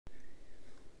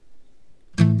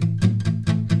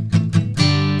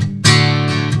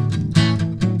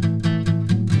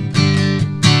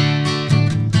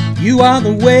You are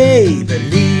the way that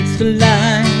leads to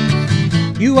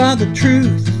life. You are the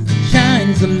truth that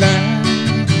shines a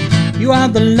light. You are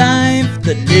the life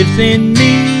that lives in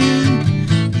me.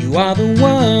 You are the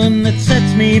one that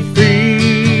sets me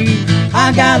free.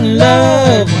 I got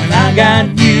love when I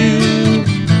got you,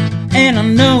 and I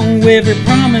know every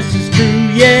promise is true,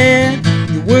 yeah.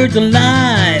 Your word's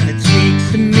alive, it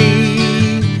speaks to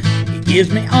me. It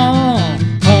gives me all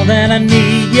that I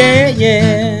need, yeah,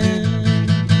 yeah.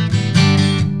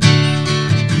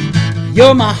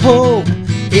 You're my hope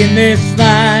in this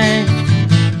life.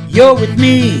 You're with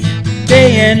me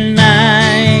day and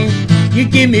night. You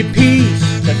give me peace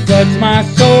that floods my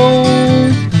soul.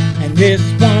 And this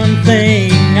one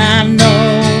thing I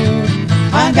know,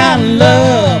 I got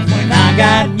love when I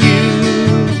got you,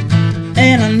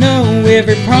 and I know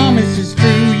every promise is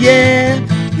true, yeah.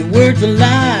 Your word's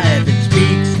alive, it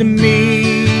speaks to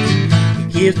me.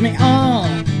 It gives me all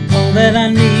that I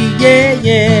need, yeah,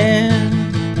 yeah.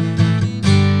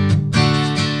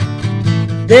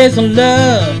 There's a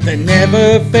love that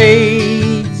never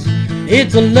fades.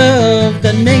 It's a love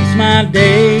that makes my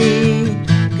day.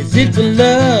 'Cause it's a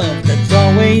love that's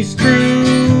always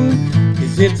true.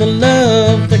 'Cause it's a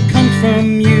love that comes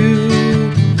from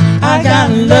you. I got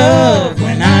love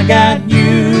when I got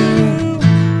you,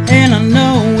 and I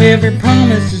know every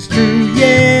promise is true,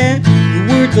 yeah. Your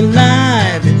word's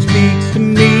alive, it speaks to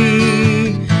me.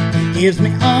 It gives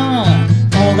me all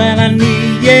that I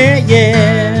need, yeah, yeah.